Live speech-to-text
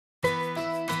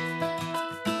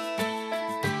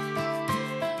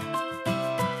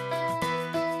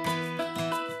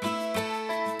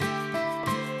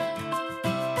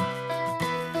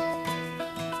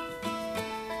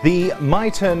The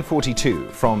MyTurn 42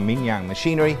 from Mylas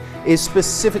Machinery is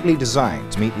specifically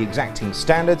designed to meet the exacting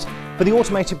standards for the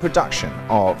automated production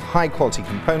of high-quality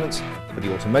components for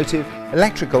the automotive,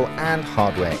 electrical and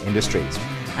hardware industries,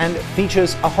 and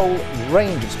features a whole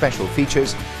range of special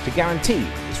features to guarantee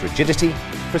its rigidity,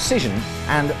 precision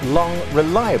and long,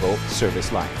 reliable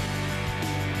service life.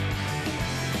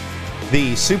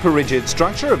 The super-rigid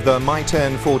structure of the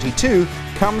MyTurn 42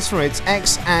 comes from its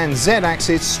X and Z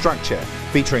axis structure,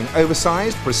 featuring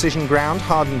oversized precision ground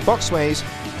hardened boxways,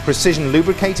 precision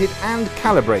lubricated and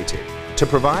calibrated to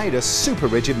provide a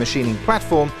super-rigid machining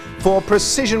platform for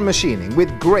precision machining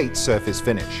with great surface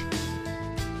finish.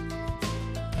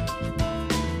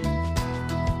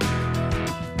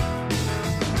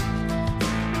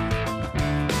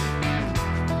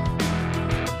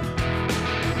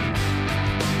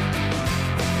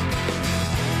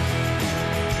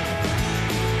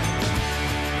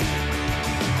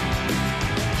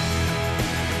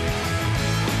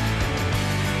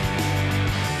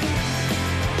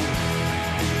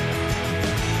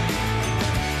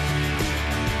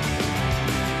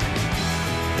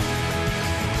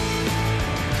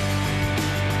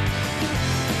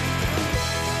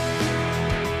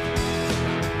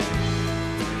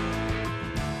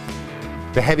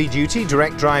 The heavy-duty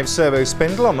direct-drive servo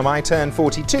spindle on the MyTurn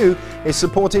 42 is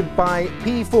supported by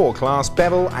P4 class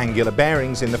bevel angular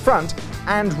bearings in the front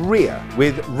and rear,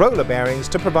 with roller bearings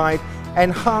to provide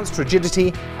enhanced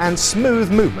rigidity and smooth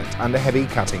movement under heavy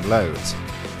cutting loads.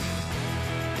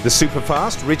 The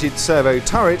super-fast rigid servo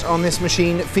turret on this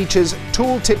machine features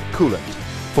tool-tip coolant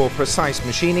for precise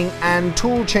machining and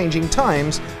tool changing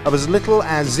times of as little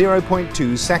as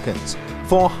 0.2 seconds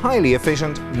for highly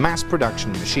efficient mass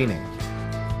production machining.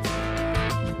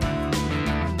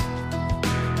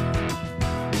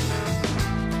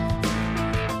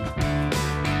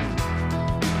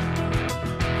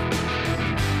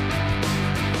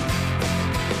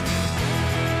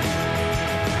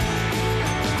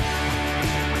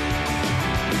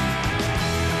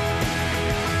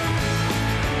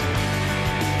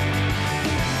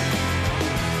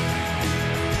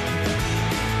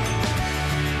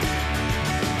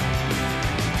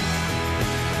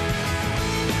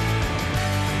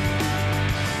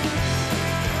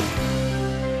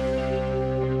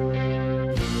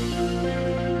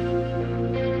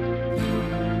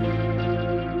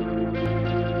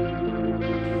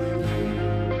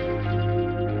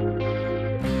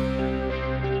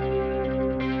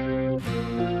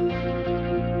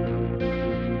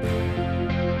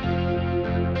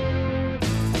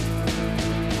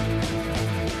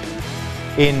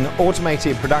 In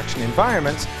automated production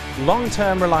environments,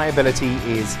 long-term reliability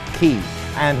is key,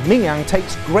 and Mylas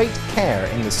takes great care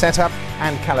in the setup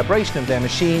and calibration of their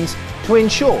machines to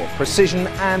ensure precision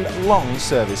and long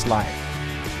service life.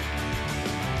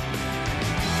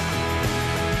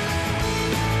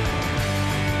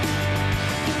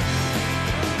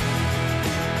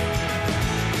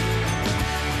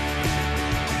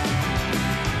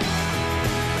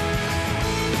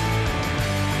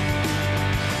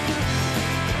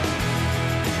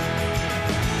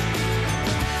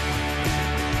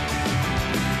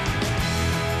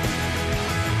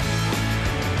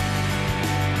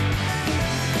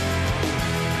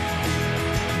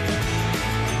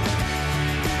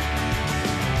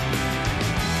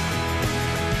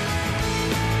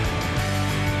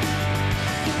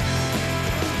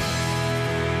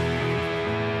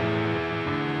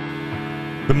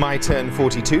 The MyTurn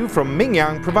 42 from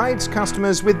Mylas provides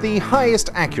customers with the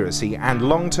highest accuracy and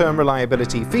long-term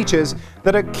reliability features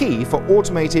that are key for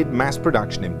automated mass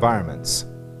production environments.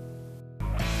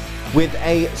 With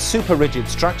a super rigid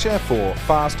structure for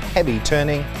fast, heavy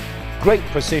turning, great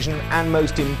precision and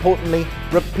most importantly,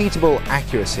 repeatable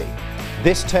accuracy,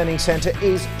 this turning center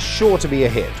is sure to be a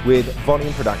hit with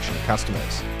volume production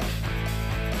customers.